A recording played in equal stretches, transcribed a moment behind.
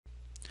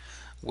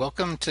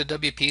Welcome to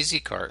WP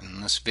EasyCart.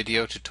 In this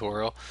video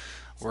tutorial,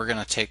 we're going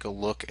to take a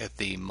look at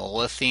the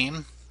Molla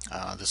theme.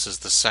 This is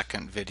the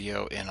second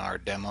video in our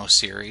demo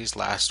series.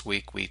 Last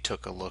week we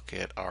took a look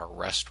at our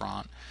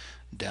restaurant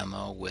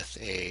demo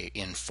with a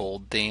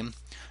in-fold theme.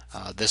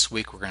 This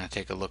week we're going to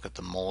take a look at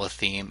the Molla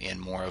theme in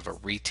more of a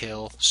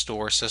retail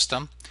store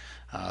system.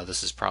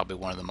 This is probably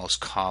one of the most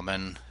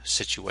common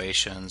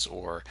situations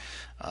or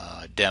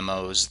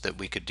demos that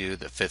we could do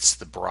that fits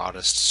the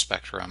broadest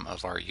spectrum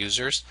of our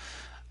users.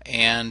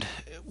 And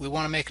we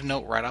want to make a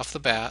note right off the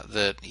bat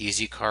that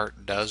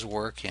EasyCart does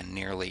work in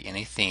nearly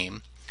any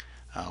theme.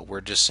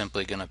 We're just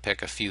simply going to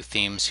pick a few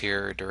themes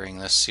here during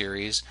this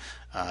series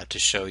to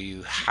show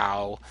you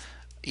how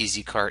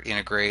EasyCart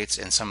integrates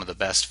and some of the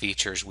best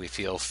features we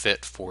feel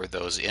fit for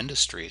those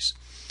industries.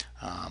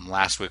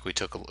 Last week we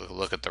took a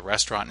look at the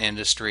restaurant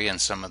industry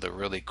and some of the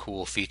really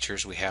cool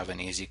features we have in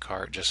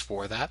EasyCart just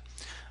for that.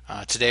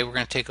 Today we're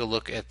going to take a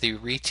look at the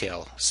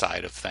retail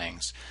side of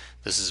things.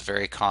 This is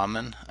very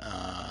common,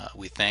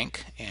 we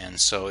think, and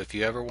so if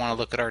you ever want to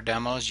look at our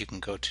demos, you can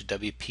go to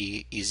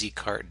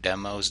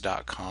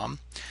wpeasycartdemos.com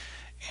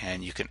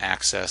and you can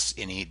access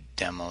any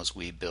demos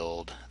we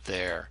build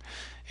there.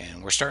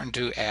 And we're starting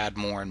to add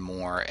more and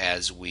more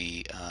as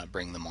we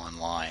bring them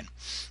online.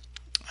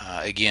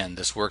 Again,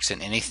 this works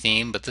in any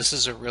theme, but this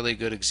is a really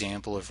good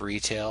example of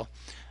retail.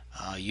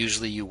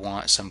 Usually you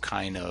want some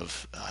kind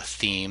of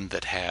theme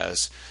that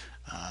has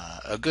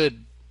a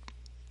good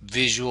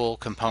visual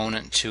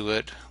component to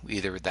it,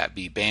 either that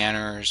be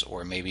banners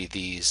or maybe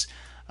these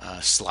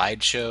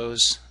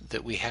slideshows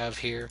that we have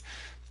here.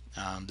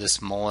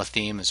 This Molla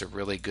theme is a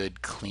really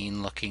good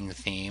clean looking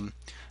theme.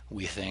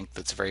 We think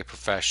that's very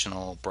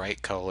professional,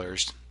 bright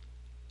colors.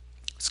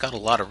 It's got a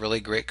lot of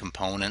really great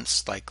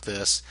components like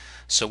this,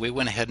 so we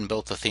went ahead and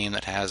built a theme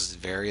that has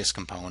various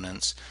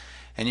components,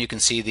 and you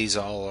can see these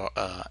all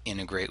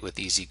integrate with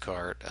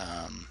EasyCart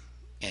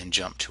and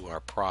jump to our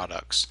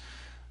products.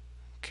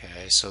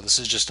 Okay, so this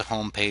is just a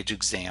home page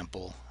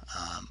example.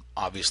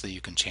 Obviously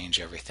you can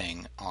change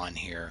everything on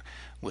here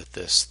with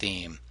this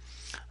theme.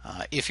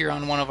 If you're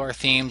on one of our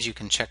themes, you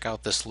can check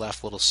out this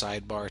left little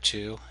sidebar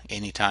too.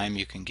 Anytime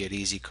you can get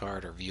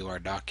EasyCart or view our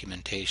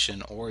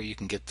documentation, or you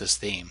can get this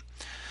theme.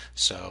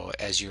 So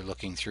as you're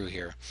looking through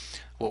here,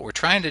 what we're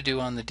trying to do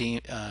on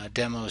the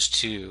demos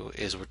too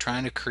is we're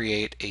trying to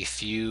create a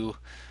few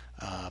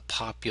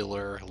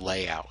popular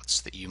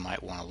layouts that you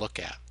might want to look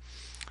at.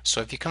 So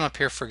if you come up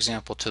here, for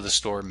example, to the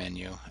store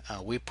menu,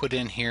 we put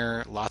in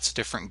here lots of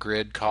different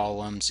grid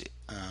columns,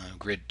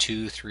 grid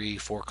 2, 3,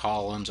 4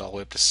 columns, all the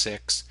way up to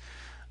 6.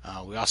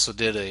 We also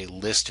did a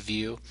list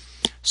view.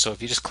 So if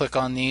you just click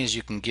on these,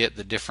 you can get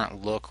the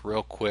different look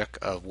real quick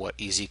of what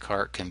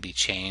EasyCart can be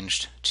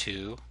changed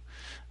to.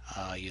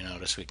 You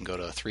notice we can go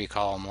to a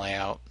 3-column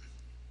layout.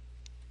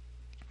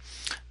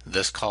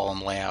 This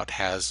column layout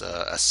has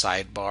a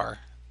sidebar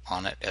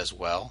on it as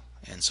well,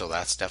 and so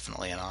that's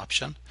definitely an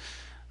option.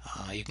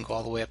 You can go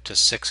all the way up to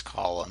 6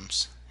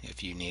 columns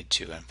if you need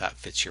to, and if that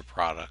fits your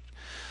product.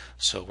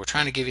 So we're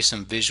trying to give you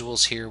some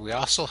visuals here. We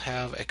also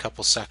have a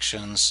couple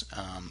sections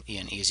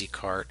in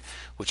EasyCart,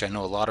 which I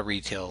know a lot of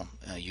retail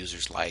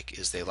users like,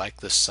 is they like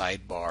this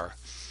sidebar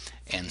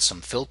and some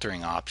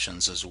filtering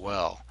options as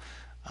well,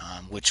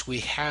 which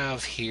we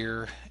have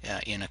here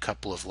in a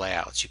couple of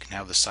layouts. You can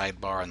have the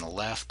sidebar on the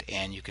left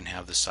and you can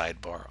have the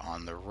sidebar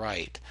on the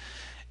right.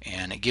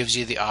 And it gives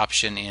you the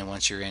option,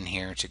 once you're in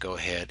here, to go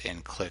ahead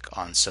and click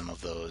on some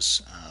of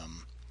those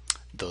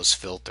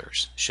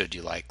filters, should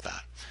you like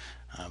that.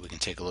 We can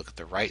take a look at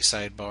the right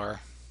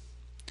sidebar.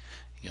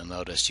 You'll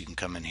notice you can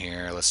come in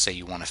here. Let's say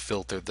you want to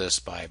filter this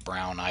by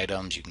brown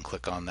items. You can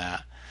click on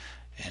that,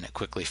 and it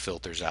quickly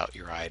filters out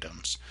your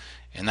items.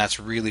 And that's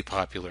really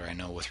popular, I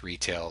know, with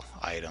retail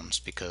items,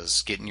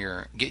 because getting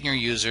your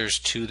users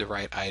to the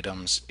right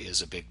items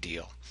is a big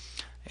deal.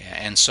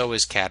 And so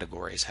is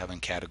categories.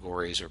 Having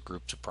categories or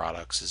groups of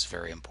products is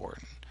very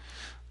important.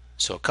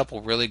 So a couple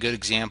really good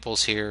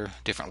examples here,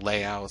 different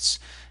layouts,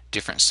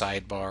 different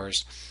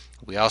sidebars.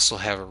 We also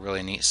have a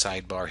really neat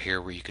sidebar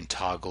here where you can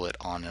toggle it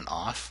on and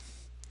off.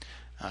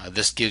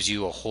 This gives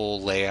you a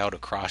whole layout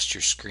across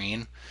your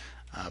screen,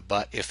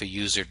 but if a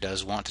user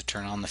does want to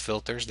turn on the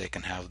filters, they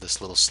can have this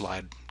little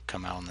slide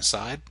come out on the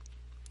side.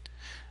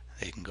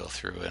 They can go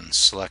through and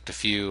select a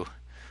few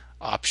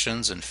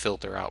options and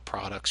filter out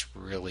products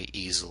really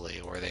easily,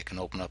 or they can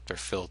open up their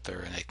filter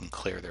and they can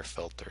clear their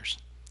filters.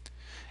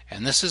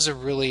 And this is a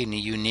really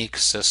unique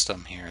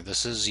system here.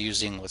 This is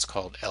using what's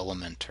called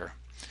Elementor.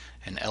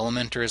 And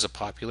Elementor is a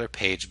popular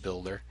page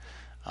builder.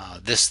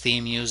 This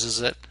theme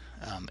uses it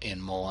in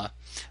Molla,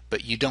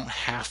 but you don't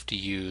have to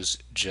use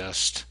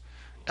just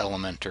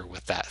Elementor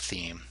with that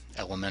theme.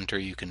 Elementor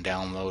you can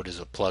download as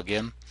a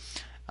plugin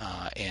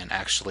and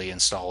actually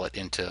install it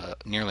into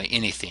nearly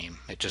any theme.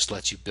 It just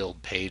lets you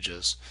build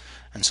pages.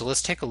 And so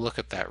let's take a look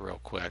at that real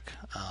quick.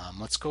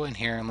 Let's go in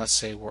here and let's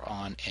say we're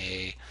on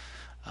a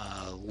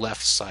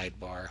left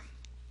sidebar.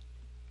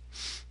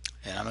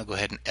 And I'm going to go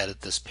ahead and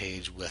edit this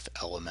page with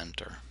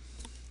Elementor.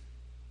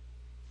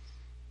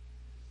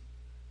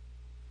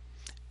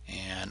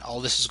 And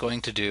all this is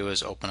going to do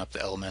is open up the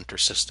Elementor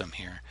system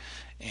here.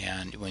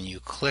 And when you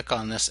click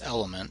on this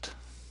element,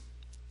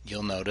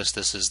 you'll notice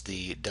this is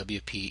the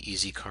WP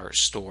EasyCart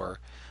store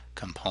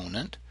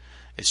component.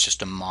 It's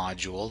just a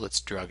module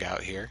that's drug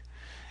out here.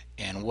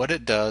 And what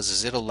it does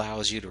is it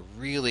allows you to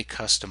really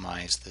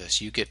customize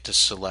this. You get to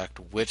select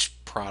which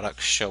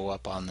products show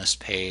up on this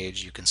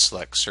page. You can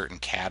select certain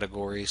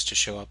categories to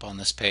show up on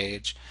this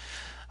page.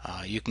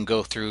 You can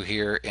go through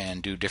here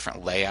and do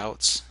different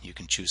layouts. You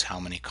can choose how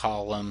many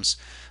columns,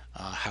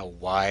 how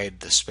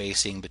wide the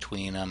spacing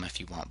between them if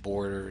you want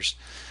borders.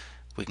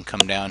 We can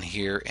come down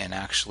here and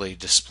actually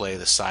display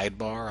the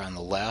sidebar on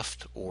the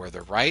left or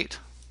the right.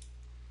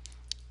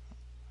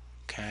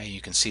 Okay,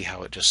 you can see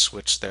how it just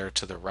switched there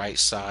to the right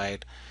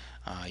side.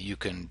 You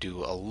can do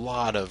a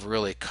lot of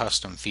really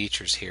custom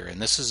features here,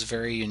 and this is a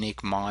very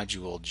unique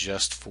module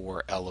just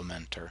for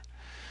Elementor.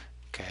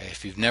 Okay,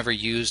 if you've never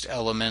used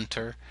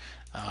Elementor,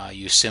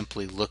 you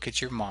simply look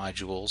at your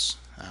modules.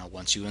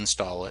 Once you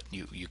install it,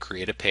 you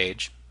create a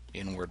page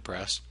in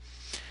WordPress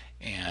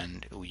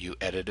and you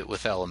edit it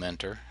with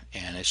Elementor,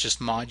 and it's just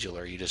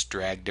modular. You just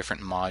drag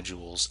different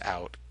modules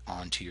out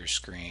onto your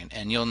screen,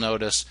 and you'll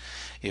notice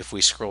if we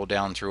scroll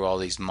down through all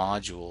these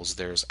modules,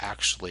 there's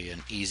actually an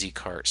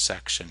EasyCart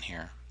section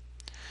here.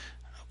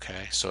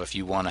 Okay, so if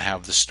you want to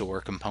have the store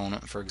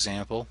component, for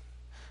example,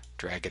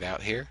 drag it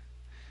out here,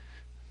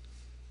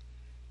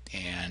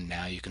 and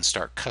now you can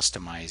start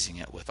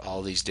customizing it with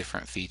all these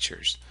different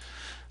features.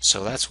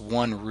 So that's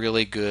one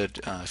really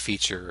good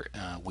feature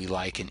we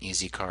like in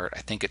EasyCart. I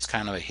think it's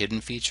kind of a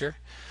hidden feature.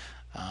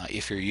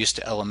 If you're used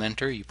to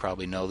Elementor, you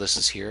probably know this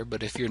is here,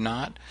 but if you're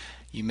not,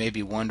 you may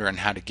be wondering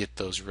how to get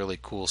those really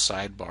cool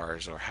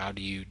sidebars, or how do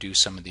you do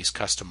some of these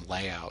custom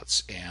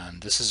layouts,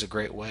 and this is a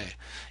great way.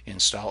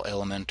 Install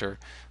Elementor,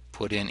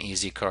 put in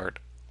EasyCart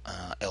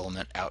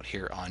element out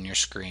here on your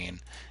screen,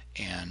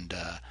 and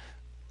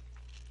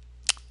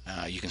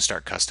you can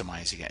start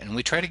customizing it. And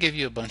we try to give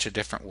you a bunch of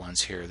different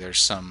ones here. There's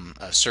some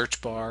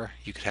search bar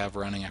you could have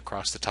running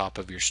across the top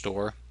of your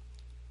store.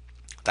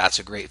 That's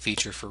a great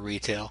feature for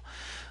retail.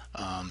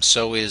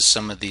 So is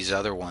some of these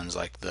other ones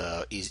like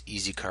the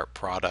EasyCart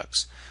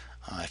products.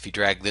 If you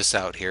drag this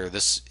out here,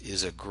 this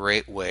is a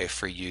great way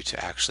for you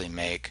to actually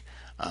make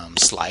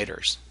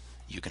sliders.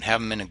 You can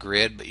have them in a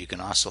grid, but you can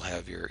also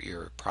have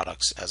your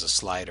products as a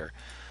slider.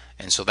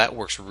 And so that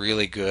works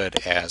really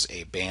good as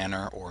a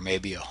banner or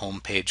maybe a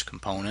home page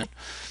component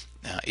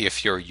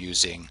if you're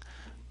using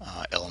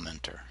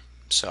Elementor.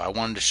 So I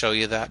wanted to show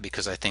you that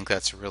because I think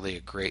that's really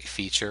a great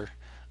feature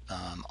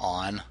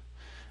on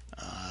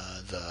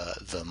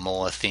the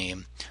Molla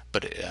theme.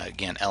 But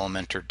again,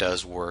 Elementor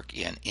does work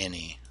in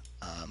any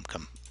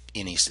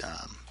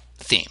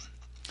theme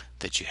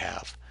that you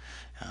have.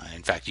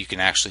 In fact, you can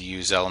actually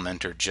use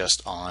Elementor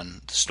just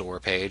on the store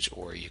page,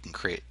 or you can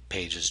create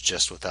pages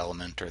just with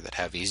Elementor that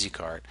have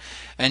EasyCart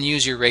and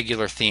use your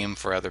regular theme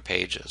for other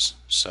pages.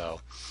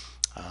 So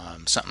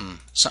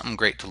something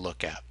great to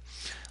look at.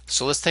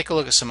 So let's take a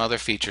look at some other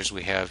features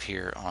we have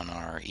here on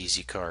our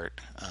EasyCart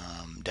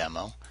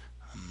demo.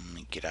 Let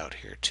me get out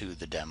here to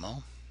the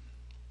demo.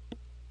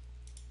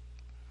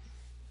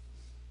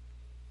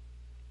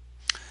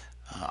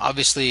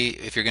 Obviously,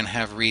 if you're going to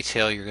have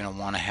retail, you're going to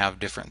want to have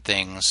different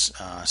things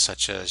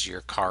such as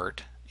your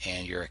cart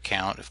and your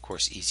account. Of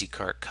course,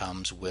 EasyCart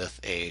comes with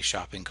a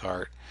shopping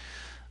cart.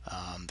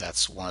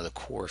 That's one of the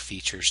core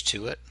features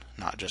to it,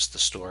 not just the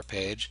store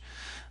page.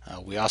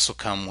 We also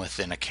come with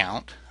an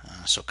account,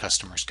 so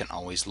customers can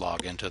always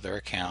log into their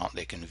account.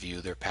 They can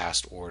view their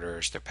past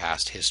orders, their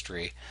past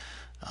history.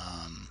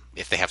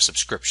 If they have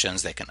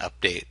subscriptions, they can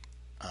update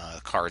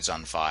cards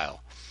on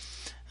file.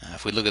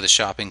 If we look at the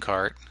shopping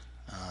cart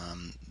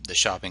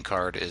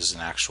is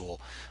an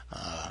actual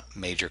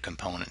major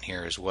component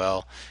here as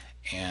well.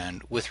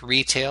 And with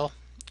retail,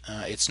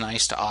 it's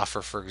nice to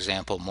offer, for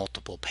example,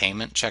 multiple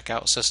payment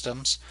checkout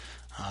systems.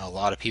 A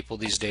lot of people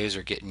these days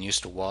are getting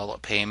used to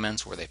wallet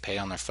payments where they pay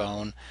on their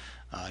phone.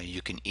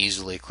 You can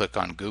easily click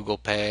on Google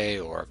Pay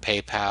or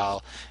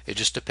PayPal. It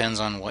just depends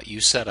on what you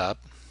set up.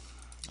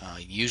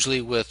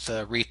 Usually with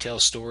retail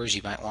stores,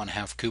 you might want to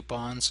have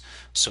coupons,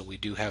 so we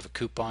do have a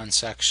coupon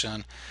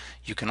section.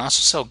 You can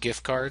also sell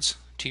gift cards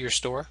to your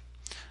store,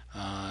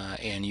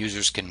 and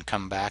users can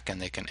come back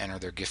and they can enter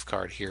their gift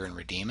card here and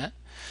redeem it.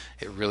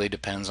 It really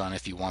depends on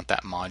if you want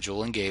that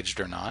module engaged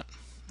or not.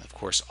 Of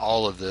course,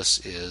 all of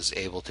this is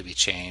able to be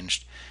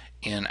changed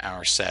in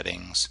our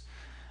settings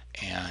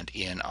and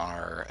in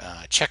our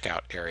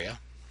checkout area.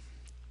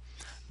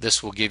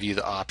 This will give you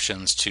the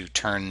options to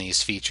turn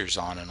these features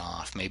on and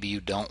off. Maybe you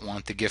don't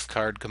want the gift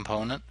card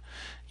component.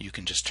 You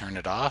can just turn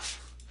it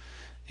off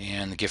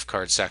and the gift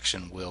card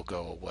section will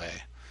go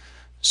away.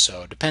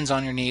 So it depends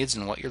on your needs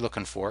and what you're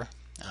looking for.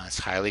 It's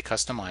highly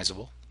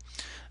customizable.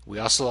 We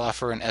also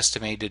offer an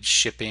estimated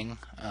shipping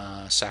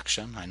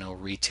section. I know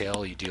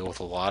retail, you deal with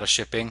a lot of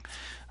shipping.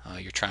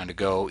 You're trying to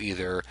go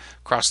either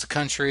across the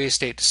country,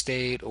 state to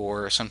state,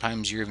 or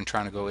sometimes you're even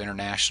trying to go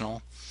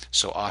international.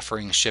 So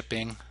offering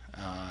shipping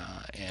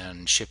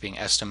and shipping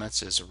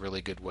estimates is a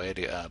really good way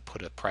to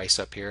put a price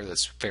up here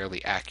that's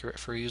fairly accurate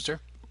for a user.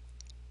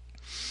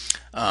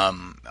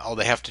 All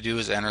they have to do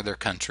is enter their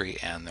country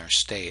and their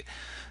state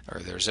or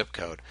their zip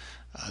code.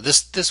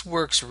 This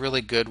works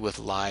really good with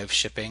live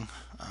shipping,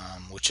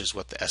 which is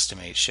what the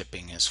estimate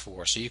shipping is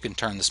for. So you can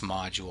turn this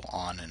module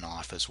on and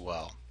off as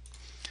well.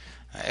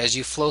 As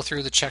you flow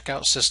through the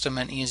checkout system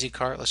in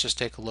EasyCart, let's just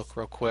take a look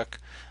real quick.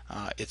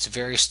 It's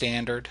very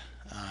standard.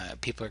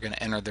 People are going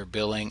to enter their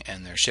billing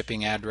and their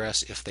shipping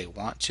address if they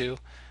want to,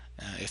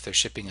 if their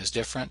shipping is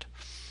different.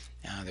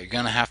 They're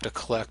going to have to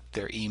collect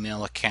their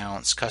email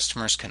accounts.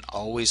 Customers can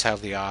always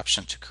have the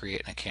option to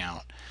create an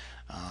account.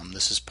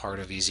 This is part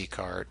of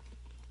EasyCart.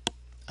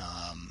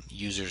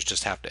 Users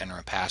just have to enter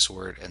a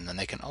password, and then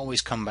they can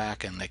always come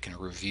back and they can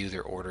review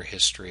their order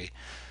history,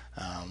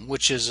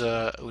 which is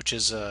a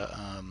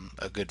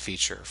good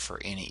feature for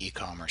any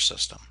e-commerce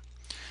system.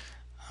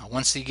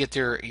 Once you get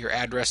your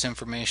address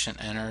information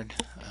entered,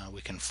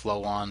 we can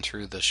flow on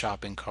through the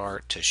shopping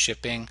cart to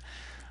shipping.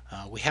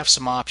 We have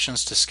some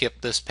options to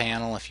skip this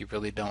panel if you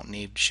really don't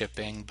need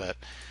shipping, but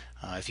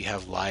if you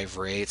have live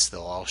rates,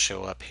 they'll all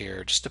show up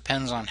here. It just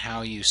depends on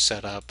how you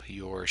set up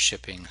your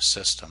shipping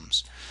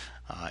systems.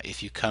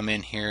 If you come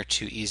in here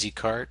to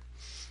EasyCart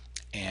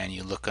and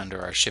you look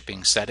under our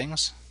shipping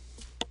settings,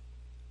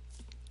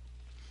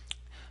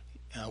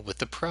 with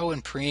the Pro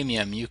and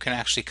Premium, you can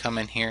actually come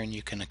in here and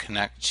you can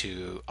connect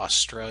to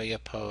Australia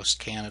Post,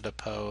 Canada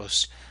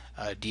Post,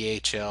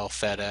 DHL,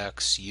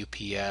 FedEx,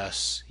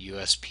 UPS,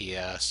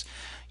 USPS.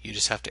 You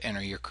just have to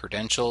enter your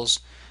credentials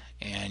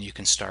and you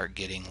can start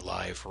getting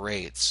live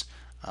rates.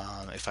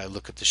 If I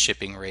look at the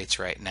shipping rates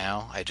right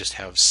now, I just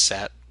have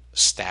set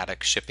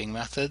static shipping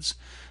methods.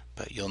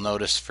 But you'll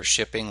notice for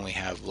shipping we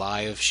have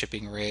live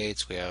shipping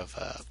rates, we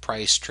have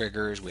price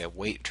triggers, we have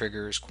weight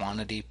triggers,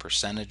 quantity,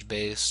 percentage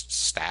based,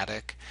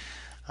 static.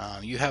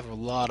 You have a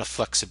lot of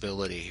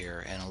flexibility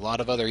here, and a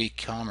lot of other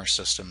e-commerce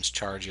systems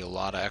charge you a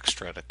lot of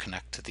extra to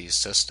connect to these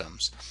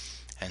systems.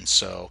 And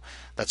so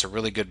that's a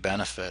really good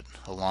benefit.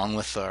 Along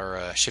with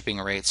our shipping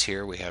rates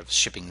here, we have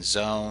shipping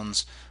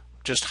zones,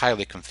 just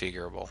highly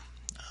configurable.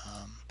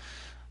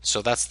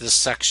 So that's this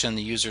section.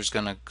 The user is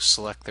going to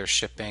select their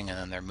shipping, and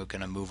then they're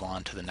going to move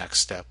on to the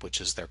next step,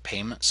 which is their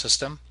payment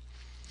system.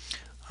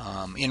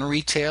 In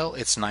retail,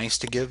 it's nice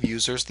to give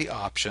users the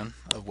option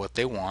of what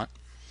they want,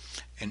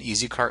 and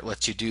EasyCart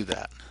lets you do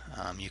that.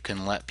 You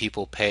can let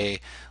people pay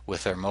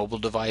with their mobile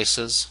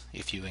devices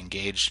if you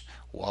engage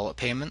wallet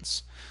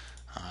payments.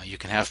 You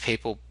can have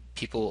people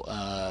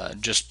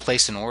just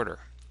place an order.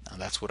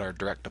 That's what our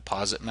direct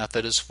deposit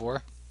method is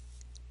for.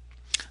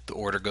 The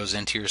order goes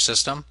into your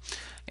system,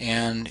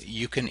 and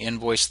you can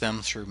invoice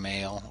them through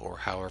mail or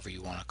however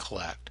you want to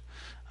collect.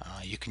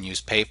 You can use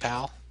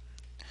PayPal.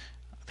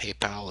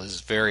 PayPal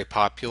is very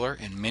popular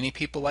and many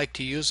people like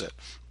to use it,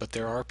 but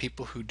there are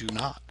people who do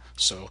not.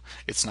 So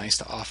it's nice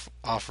to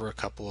offer a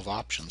couple of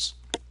options.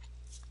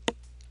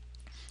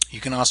 You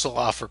can also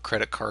offer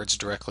credit cards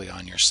directly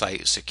on your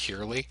site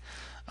securely.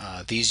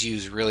 These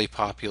use really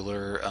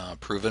popular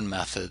proven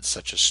methods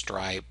such as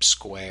Stripe,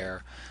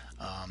 Square,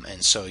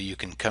 and so you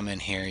can come in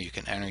here, you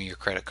can enter your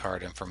credit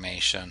card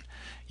information,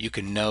 you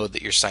can know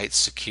that your site's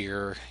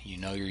secure, you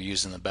know you're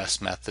using the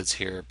best methods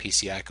here,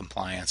 PCI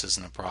compliance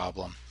isn't a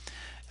problem,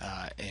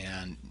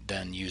 and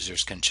then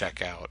users can check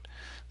out.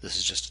 This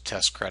is just a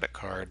test credit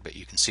card, but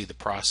you can see the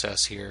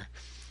process here.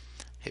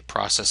 It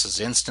processes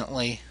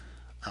instantly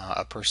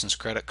a person's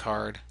credit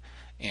card,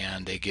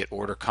 and they get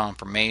order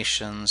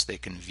confirmations, they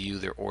can view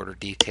their order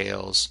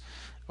details,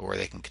 or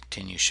they can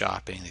continue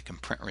shopping, they can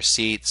print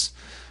receipts.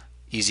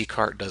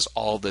 EasyCart does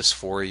all this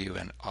for you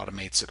and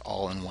automates it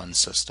all in one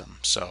system.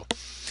 So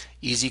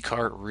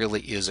EasyCart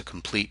really is a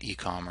complete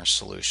e-commerce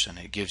solution.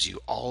 It gives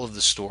you all of the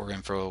store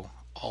info,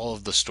 all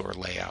of the store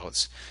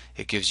layouts.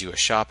 It gives you a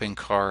shopping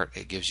cart.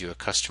 It gives you a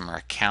customer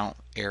account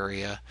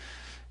area.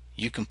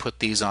 You can put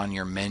these on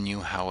your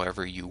menu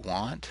however you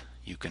want.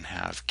 You can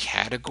have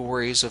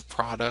categories of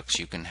products.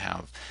 You can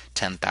have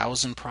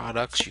 10,000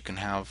 products. You can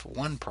have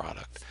one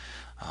product.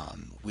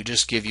 We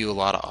just give you a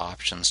lot of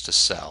options to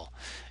sell,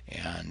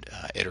 and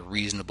at a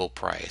reasonable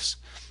price.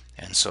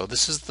 And so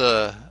this is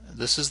the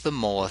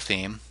Molla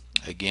theme.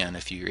 Again,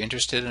 if you're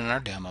interested in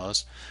our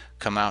demos,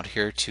 come out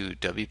here to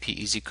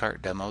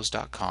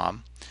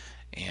wpeasycartdemos.com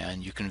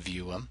and you can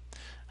view them.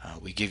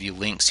 We give you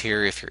links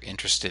here if you're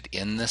interested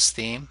in this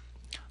theme,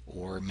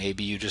 or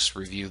maybe you just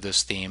review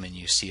this theme and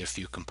you see a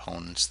few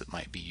components that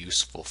might be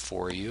useful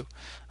for you.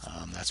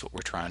 That's what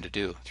we're trying to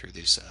do through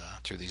these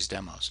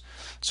demos.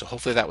 So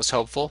hopefully that was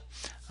helpful.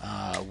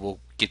 We'll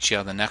get you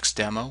on the next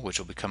demo, which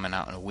will be coming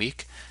out in a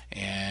week,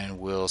 and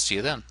we'll see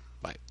you then.